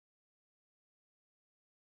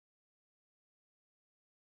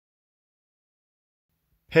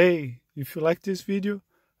Hey, if you like this video,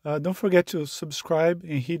 don't forget to subscribe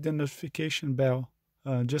and hit the notification bell,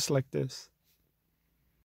 just like this.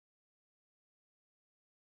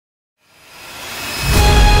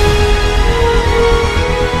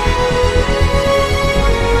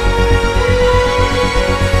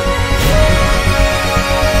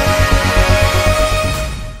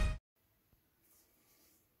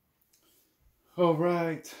 All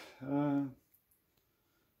right.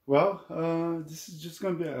 This is just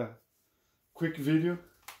going to be a quick video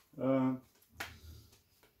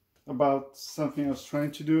about something I was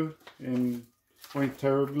trying to do and went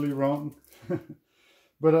terribly wrong.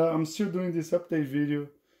 But I'm still doing this update video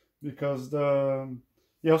because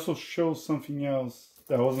it also shows something else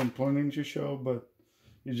that I wasn't planning to show, but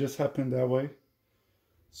it just happened that way.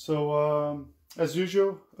 So as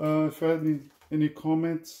usual, if you have any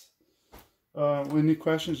comments, any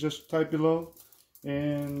questions, just type below,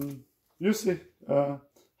 and you see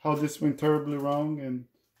how this went terribly wrong, and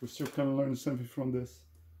we still can learn something from this.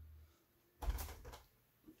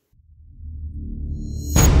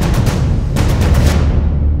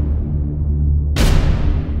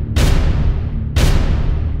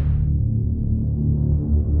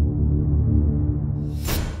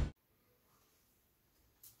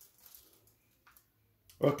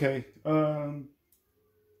 Okay,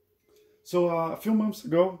 so a few months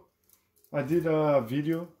ago, I did a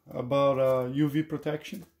video about UV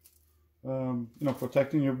protection,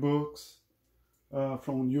 protecting your books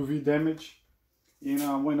from UV damage. And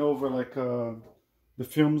I went over the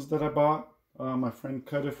films that I bought. My friend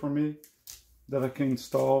cut it for me that I can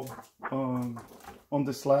install on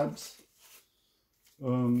the slabs.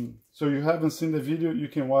 So you haven't seen the video, you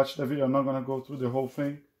can watch the video. I'm not gonna go through the whole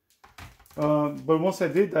thing. But once I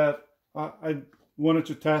did that, I wanted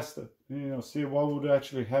to test it, see what would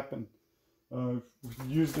actually happen.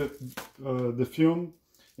 Use the film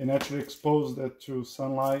and actually expose that to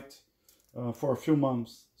sunlight for a few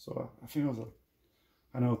months. So I think it was,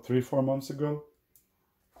 3-4 months ago.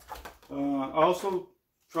 I also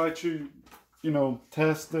tried to,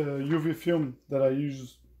 test the UV film that I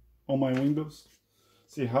use on my windows,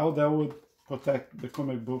 see how that would protect the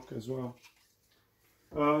comic book as well.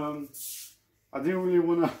 I didn't really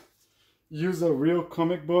want to use a real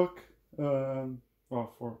comic book. I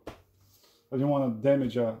didn't want to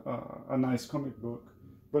damage a nice comic book.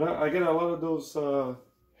 But I get a lot of those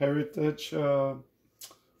heritage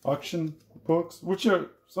auction books, which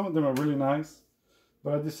some of them are really nice.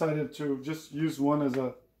 But I decided to just use one as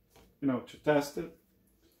a, to test it.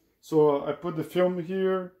 So I put the film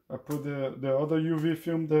here. I put the other UV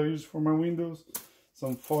film that I use for my windows,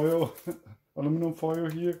 some foil, aluminum foil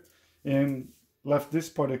here, and left this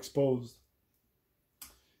part exposed.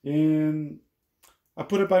 And I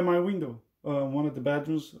put it by my window, one of the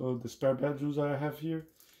bedrooms, the spare bedrooms I have here,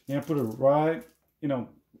 and I put it right,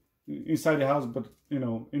 inside the house, but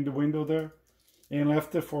in the window there, and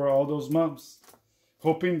left it for all those months,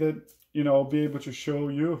 hoping that I'll be able to show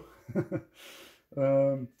you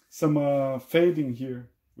some fading here,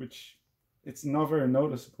 which it's not very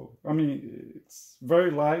noticeable. I mean, it's very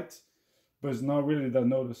light, but it's not really that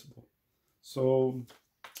noticeable. So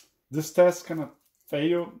this test kind of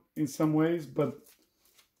failed in some ways, but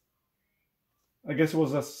I guess it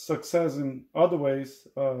was a success in other ways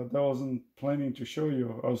that I wasn't planning to show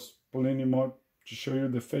you. I was planning more to show you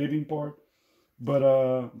the fading part. But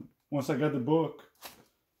once I got the book,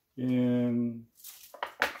 and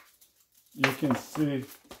you can see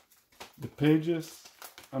the pages,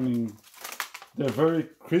 I mean, they're very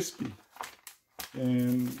crispy.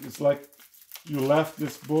 And it's like you left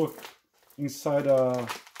this book inside a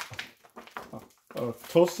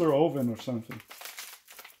toaster oven or something.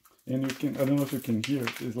 And you can, I don't know if you can hear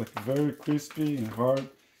it, it's like very crispy and hard,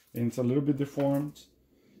 and it's a little bit deformed.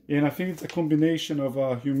 And I think it's a combination of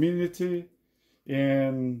humidity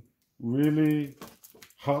and really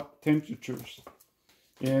hot temperatures.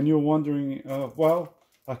 And you're wondering, well,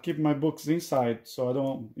 I keep my books inside, so I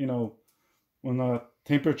don't, on a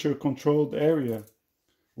temperature controlled area.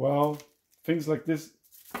 Well, things like this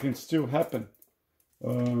can still happen.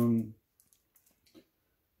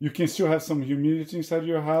 You can still have some humidity inside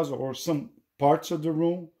your house or some parts of the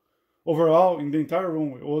room. Overall, in the entire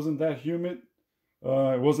room, it wasn't that humid.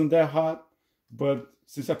 It wasn't that hot. But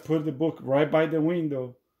since I put the book right by the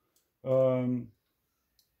window,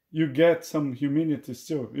 you get some humidity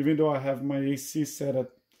still. Even though I have my AC set at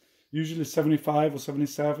usually 75 or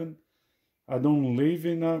 77. I don't live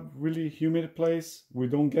in a really humid place. We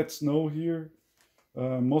don't get snow here.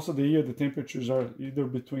 Most of the year, the temperatures are either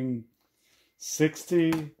between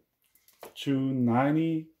 60 to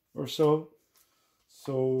 90 or so.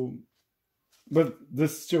 So but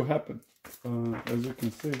this still happened, as you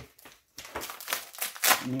can see.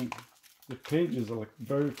 I mean, the pages are like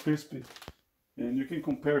very crispy, and you can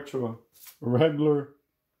compare to a regular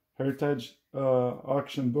heritage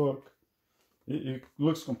auction book. It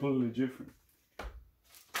looks completely different.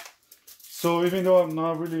 So even though I'm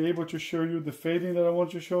not really able to show you the fading that I want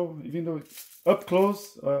to show, even though up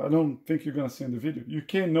close, I don't think you're gonna see in the video. You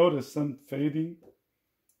can notice some fading.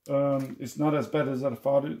 It's not as bad as I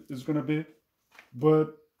thought it is gonna be,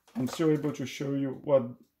 but I'm still able to show you what,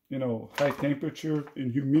 you know, high temperature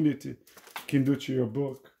and humidity can do to your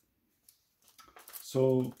book.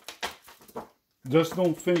 So just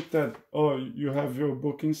don't think that, oh, you have your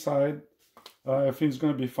book inside, everything's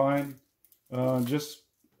gonna be fine. Just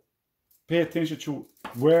pay attention to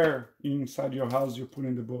where inside your house you're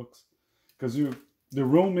putting the books, because the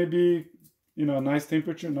room may be, you know, a nice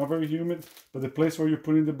temperature, not very humid, but the place where you're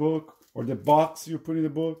putting the book or the box you're putting the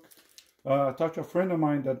book. I talked to a friend of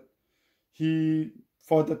mine that he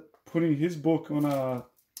thought that putting his book on a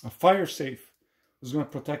fire safe was going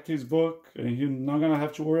to protect his book and he's not going to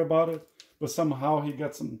have to worry about it, but somehow he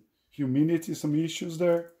got some humidity, some issues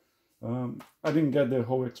there. I didn't get the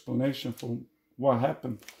whole explanation for what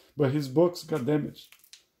happened, but his books got damaged.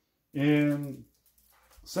 And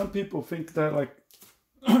some people think that like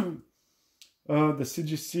the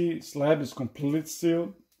CGC slab is completely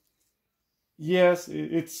sealed. Yes,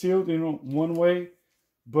 it's sealed in one way,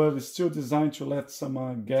 but it's still designed to let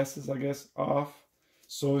some gases, I guess, off.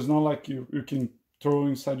 So it's not like you can throw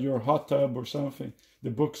inside your hot tub or something.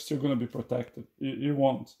 The book's still going to be protected. It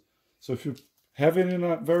won't. So if you have it in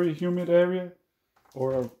a very humid area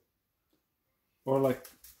or like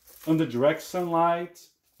under direct sunlight,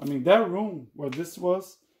 I mean, that room where this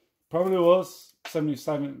was probably was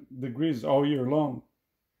 77 degrees all year long.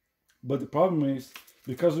 But the problem is,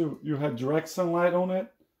 because you had direct sunlight on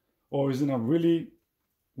it, or is in a really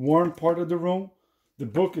warm part of the room, the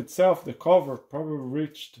book itself, the cover, probably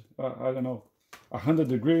reached, I don't know, 100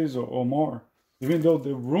 degrees or more. Even though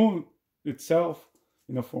the room itself,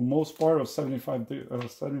 you know, for most part of 75,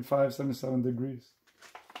 77 degrees.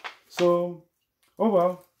 So, oh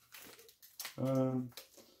well.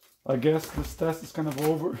 I guess this test is kind of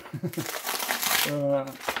over.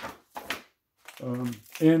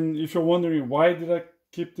 And if you're wondering why did I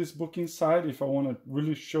keep this book inside, if I want to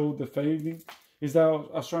really show the fading, is that I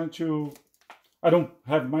was trying to, I don't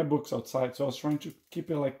have my books outside, so I was trying to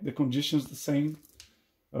keep it like the conditions the same,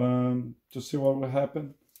 to see what would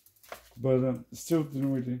happen. But it still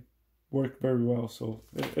didn't really work very well, so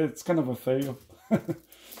it's kind of a fail.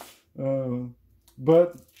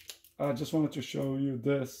 But I just wanted to show you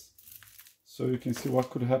this so you can see what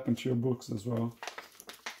could happen to your books as well.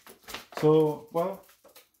 So, well,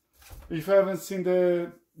 if you haven't seen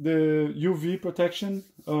the UV protection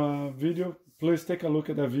video, please take a look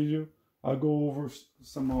at that video. I'll go over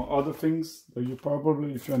some other things that you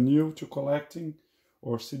probably, if you're new to collecting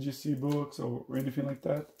or CGC books or anything like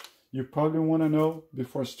that, you probably want to know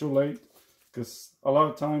before it's too late, because a lot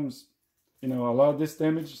of times, you know, a lot of this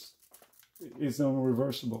damage is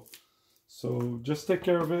irreversible. So just take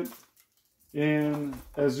care of it. And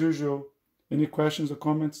as usual, any questions or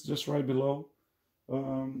comments, just write below.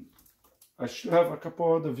 I should have a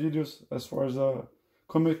couple other videos as far as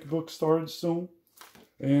comic book storage soon.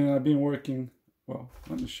 And I've been working, well,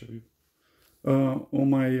 let me show you, on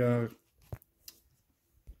my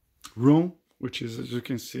room, which is, as you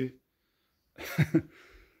can see,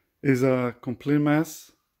 is a complete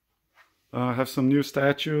mess. I have some new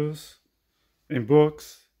statues and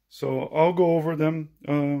books, so I'll go over them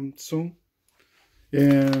soon.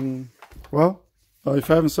 And well, if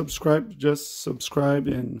you haven't subscribed, just subscribe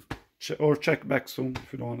and or check back soon.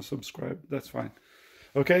 If you don't want to subscribe, that's fine.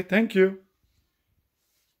 Okay, thank you.